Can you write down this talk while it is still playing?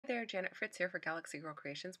there, Janet Fritz here for Galaxy Girl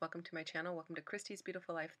Creations. Welcome to my channel. Welcome to Christy's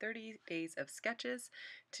Beautiful Life 30 Days of Sketches.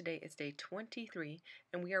 Today is day 23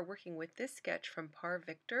 and we are working with this sketch from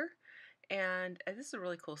Victor. And this is a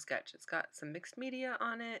really cool sketch. It's got some mixed media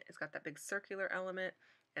on it. It's got that big circular element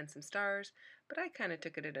and some stars, but I kind of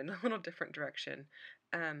took it in a little different direction.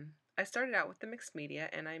 I started out with the mixed media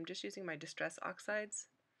and I'm just using my Distress Oxides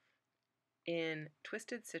in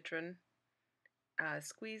Twisted Citron,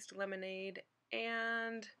 Squeezed Lemonade,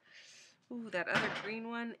 and that other green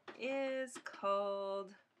one is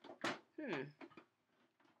called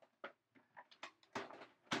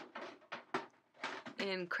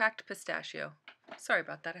in Cracked Pistachio. Sorry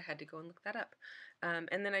about that, I had to go and look that up.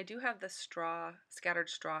 And then I do have the scattered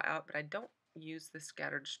straw out, but I don't use the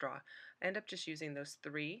scattered straw. I end up just using those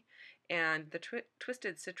three, and the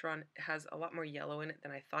Twisted Citron has a lot more yellow in it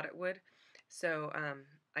than I thought it would, so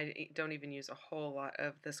I don't even use a whole lot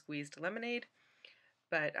of the Squeezed Lemonade,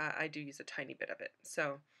 but I do use a tiny bit of it.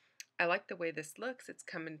 So I like the way this looks. It's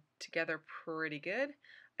coming together pretty good.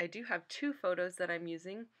 I do have two photos that I'm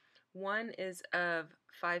using. One is of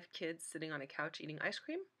 5 kids sitting on a couch eating ice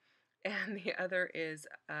cream, and the other is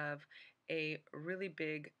of a really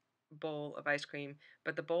big bowl of ice cream,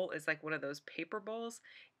 but the bowl is like one of those paper bowls,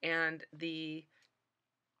 and the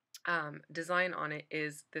design on it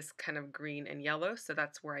is this kind of green and yellow, so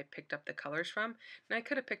that's where I picked up the colors from. And I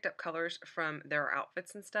could have picked up colors from their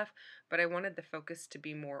outfits and stuff, but I wanted the focus to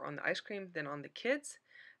be more on the ice cream than on the kids.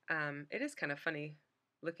 It is kind of funny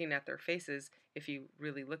looking at their faces if you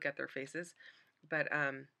really look at their faces, but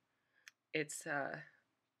it's a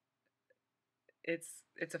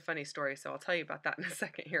funny story, so I'll tell you about that in a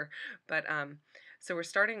second here. But so we're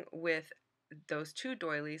starting with those two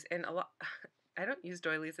doilies, and I don't use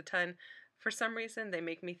doilies a ton. For some reason, they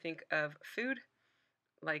make me think of food,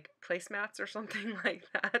 like placemats or something like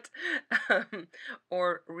that,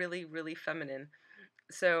 or really, really feminine.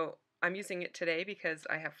 So I'm using it today because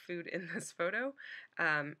I have food in this photo,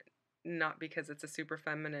 not because it's a super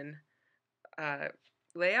feminine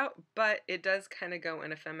layout, but it does kind of go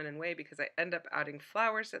in a feminine way because I end up adding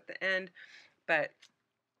flowers at the end, but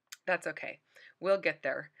that's okay. We'll get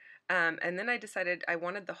there. And then I decided I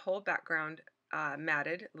wanted the whole background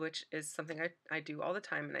matted, which is something I do all the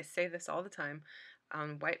time, and I say this all the time.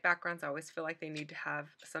 On white backgrounds, I always feel like they need to have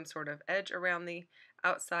some sort of edge around the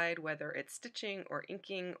outside, whether it's stitching or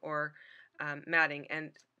inking or matting.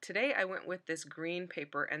 And today I went with this green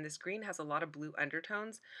paper, and this green has a lot of blue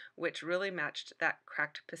undertones, which really matched that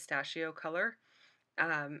cracked pistachio color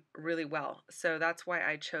really well. So that's why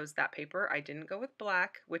I chose that paper. I didn't go with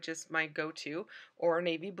black, which is my go-to, or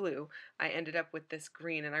navy blue. I ended up with this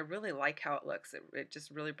green, and I really like how it looks. It just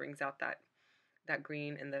really brings out that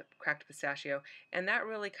green and the cracked pistachio, and that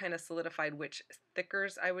really kind of solidified which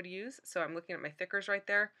thickers I would use. So I'm looking at my thickers right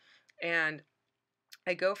there, and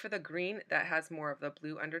I go for the green that has more of the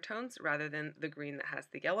blue undertones rather than the green that has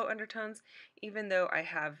the yellow undertones, even though I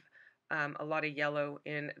have a lot of yellow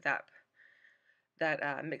in that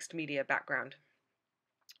mixed media background.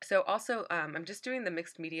 So also, I'm just doing the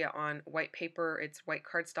mixed media on white paper. It's white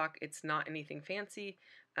cardstock. It's not anything fancy.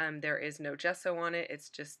 There is no gesso on it. It's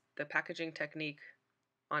just the packaging technique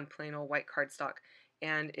on plain old white cardstock.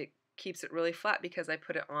 And it keeps it really flat because I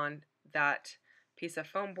put it on that piece of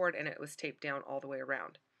foam board and it was taped down all the way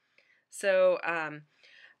around. So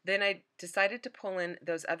then I decided to pull in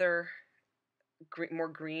those other more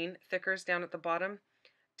green thickers down at the bottom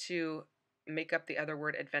to make up the other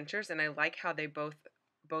word, adventures, and I like how they both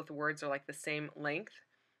words are like the same length,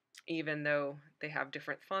 even though they have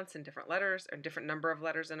different fonts and different letters or different number of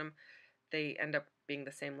letters in them. They end up being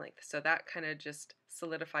the same length, so that kind of just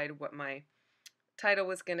solidified what my title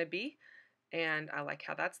was going to be, and I like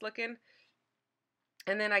how that's looking.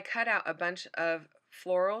 And then I cut out a bunch of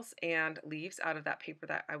florals and leaves out of that paper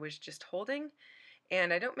that I was just holding,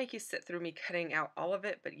 and I don't make you sit through me cutting out all of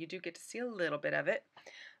it, but you do get to see a little bit of it.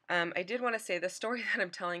 I did want to say the story that I'm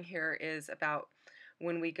telling here is about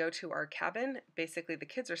when we go to our cabin. Basically, the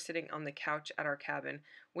kids are sitting on the couch at our cabin.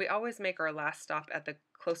 We always make our last stop at the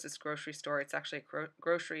closest grocery store. It's actually a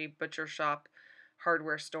grocery, butcher shop,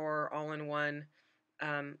 hardware store, all in one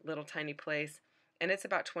little tiny place. And it's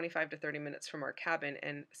about 25 to 30 minutes from our cabin.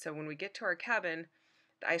 And so when we get to our cabin,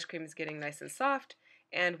 the ice cream is getting nice and soft,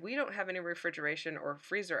 and we don't have any refrigeration or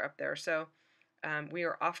freezer up there. So we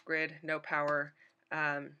are off-grid, no power.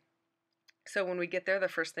 So when we get there, the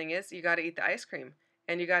first thing is you got to eat the ice cream,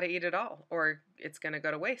 and you got to eat it all, or it's going to go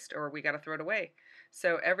to waste, or we got to throw it away.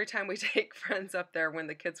 So every time we take friends up there when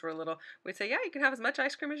the kids were little, we'd say, yeah, you can have as much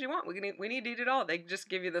ice cream as you want. We need to eat it all. They just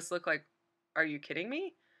give you this look like, are you kidding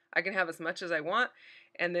me? I can have as much as I want.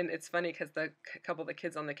 And then it's funny because the couple of the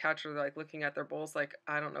kids on the couch are like looking at their bowls like,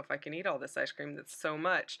 I don't know if I can eat all this ice cream. That's so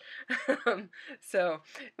much. So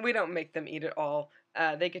we don't make them eat it all.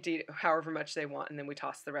 They get to eat however much they want, and then we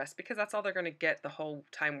toss the rest because that's all they're going to get the whole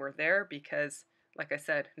time we're there because, like I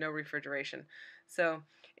said, no refrigeration. So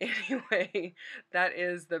anyway, that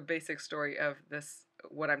is the basic story of this,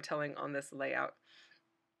 what I'm telling on this layout.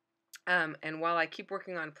 And while I keep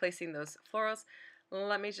working on placing those florals,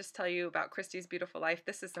 let me just tell you about Christy's Beautiful Life.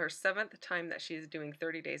 This is her 7th time that she's doing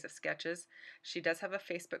 30 days of sketches. She does have a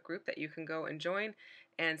Facebook group that you can go and join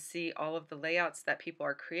and see all of the layouts that people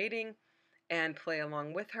are creating and play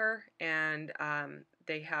along with her. And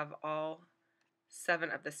they have all 7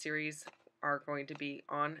 of the series are going to be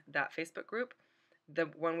on that Facebook group. The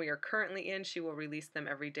one we are currently in, she will release them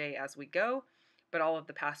every day as we go, but all of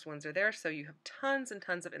the past ones are there, so you have tons and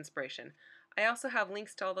tons of inspiration. I also have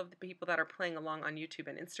links to all of the people that are playing along on YouTube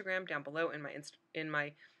and Instagram down below in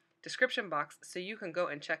my description box, so you can go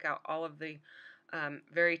and check out all of the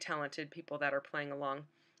very talented people that are playing along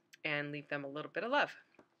and leave them a little bit of love.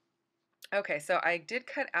 Okay, so I did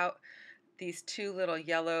cut out these 2 little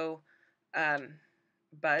yellow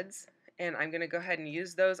buds, and I'm going to go ahead and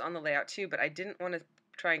use those on the layout too, but I didn't want to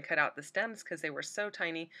try and cut out the stems because they were so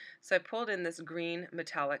tiny, so I pulled in this green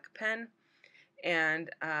metallic pen and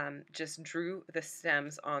just drew the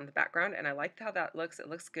stems on the background, and I like how that looks. It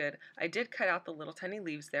looks good. I did cut out the little tiny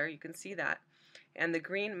leaves there, you can see that, and the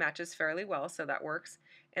green matches fairly well, so that works.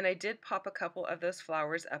 And I did pop a couple of those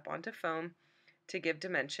flowers up onto foam to give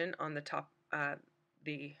dimension on the top,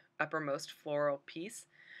 the uppermost floral piece.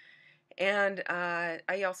 And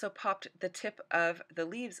I also popped the tip of the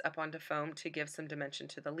leaves up onto foam to give some dimension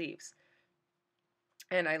to the leaves.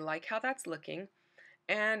 And I like how that's looking.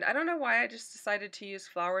 And I don't know why I just decided to use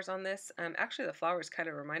flowers on this. Actually, the flowers kind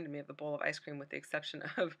of reminded me of the bowl of ice cream with the exception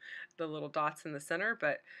of the little dots in the center,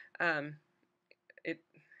 but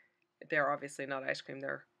they're obviously not ice cream,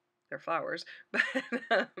 they're flowers, but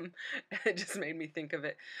it just made me think of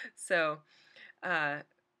it. So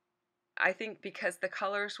I think because the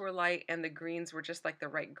colors were light and the greens were just like the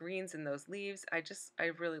right greens in those leaves, I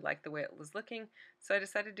really liked the way it was looking, so I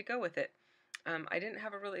decided to go with it. I didn't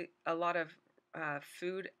have a lot of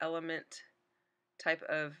food element type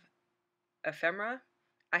of ephemera.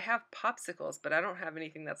 I have popsicles, but I don't have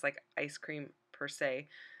anything that's like ice cream per se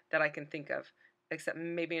that I can think of, except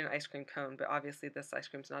maybe an ice cream cone, but obviously this ice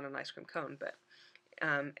cream's not an ice cream cone, but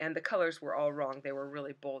and the colors were all wrong. They were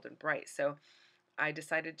really bold and bright, so I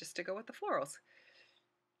decided just to go with the florals.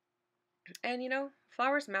 And you know,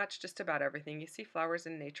 flowers match just about everything. You see flowers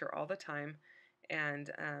in nature all the time, and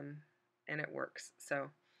it works. So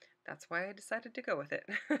that's why I decided to go with it.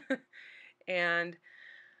 And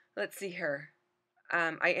let's see here.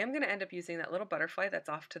 I am going to end up using that little butterfly that's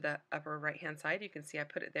off to the upper right hand side. You can see I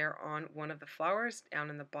put it there on one of the flowers down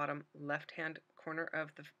in the bottom left hand corner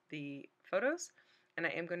of the photos. And I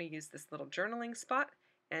am going to use this little journaling spot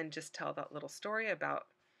and just tell that little story about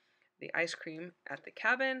the ice cream at the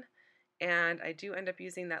cabin. And I do end up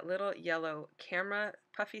using that little yellow camera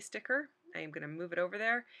puffy sticker. I am going to move it over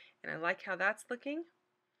there, and I like how that's looking.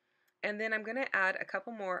 And then I'm going to add a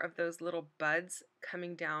couple more of those little buds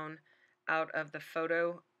coming down out of the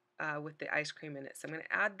photo with the ice cream in it. So I'm going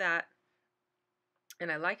to add that, and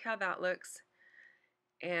I like how that looks.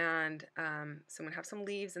 And so I'm going to have some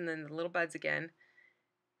leaves and then the little buds again.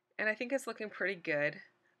 And I think it's looking pretty good.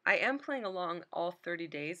 I am playing along all 30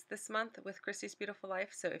 days this month with Christy's Beautiful Life,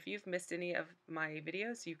 so if you've missed any of my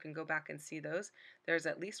videos, you can go back and see those. There's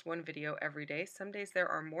at least one video every day. Some days there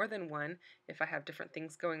are more than one if I have different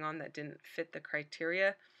things going on that didn't fit the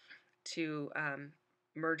criteria to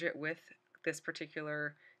merge it with this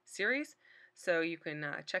particular series. So you can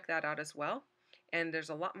check that out as well. And there's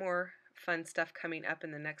a lot more fun stuff coming up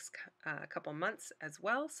in the next couple months as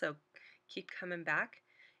well, so keep coming back.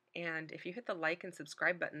 And if you hit the like and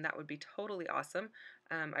subscribe button, that would be totally awesome.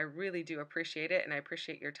 I really do appreciate it, and I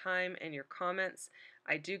appreciate your time and your comments.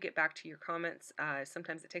 I do get back to your comments.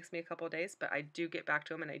 Sometimes it takes me a couple of days, but I do get back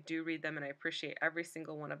to them, and I do read them, and I appreciate every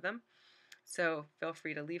single one of them. So feel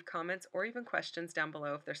free to leave comments or even questions down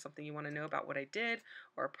below if there's something you want to know about what I did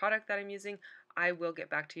or a product that I'm using. I will get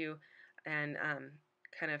back to you and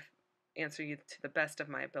kind of answer you to the best of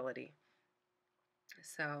my ability.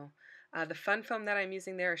 So the fun foam that I'm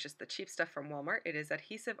using there is just the cheap stuff from Walmart. It is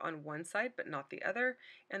adhesive on one side but not the other,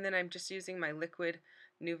 and then I'm just using my liquid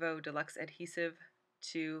Nuvo Deluxe adhesive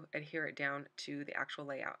to adhere it down to the actual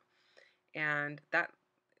layout. And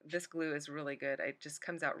this glue is really good. It just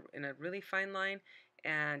comes out in a really fine line,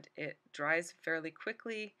 and it dries fairly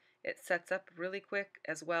quickly. It sets up really quick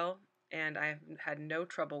as well, and I've had no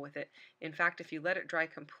trouble with it. In fact, if you let it dry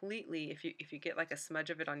completely, if you get like a smudge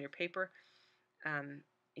of it on your paper, um,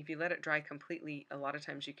 if you let it dry completely, a lot of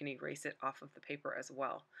times you can erase it off of the paper as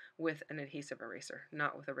well with an adhesive eraser,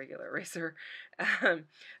 not with a regular eraser. Um,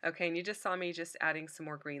 okay, and you just saw me just adding some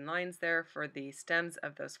more green lines there for the stems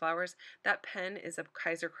of those flowers. That pen is a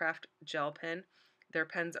kjpargeter gel pen. Their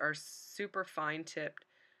pens are super fine tipped,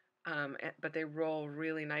 but they roll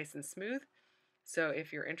really nice and smooth. So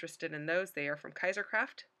if you're interested in those, they are from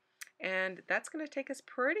kjpargeter. And that's going to take us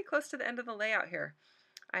pretty close to the end of the layout here.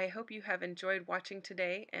 I hope you have enjoyed watching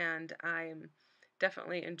today, and I'm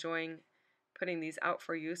definitely enjoying putting these out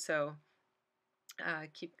for you. So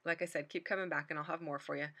like I said, keep coming back and I'll have more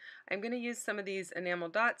for you. I'm going to use some of these enamel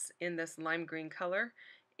dots in this lime green color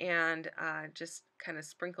and just kind of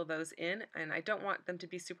sprinkle those in. And I don't want them to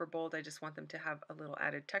be super bold. I just want them to have a little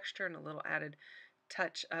added texture and a little added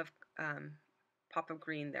touch of pop of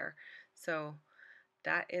green there. So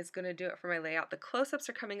that is going to do it for my layout. The close-ups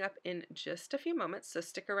are coming up in just a few moments, so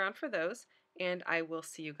stick around for those, and I will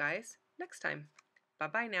see you guys next time.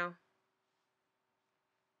 Bye-bye now.